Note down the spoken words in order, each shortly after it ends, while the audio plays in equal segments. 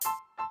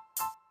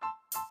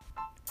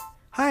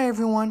Hi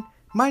everyone,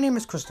 my name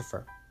is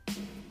Christopher,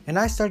 and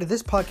I started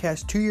this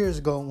podcast 2 years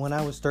ago when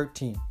I was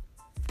 13.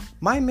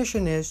 My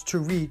mission is to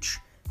reach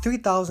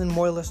 3,000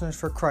 more listeners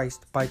for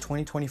Christ by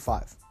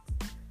 2025.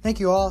 Thank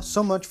you all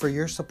so much for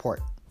your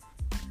support.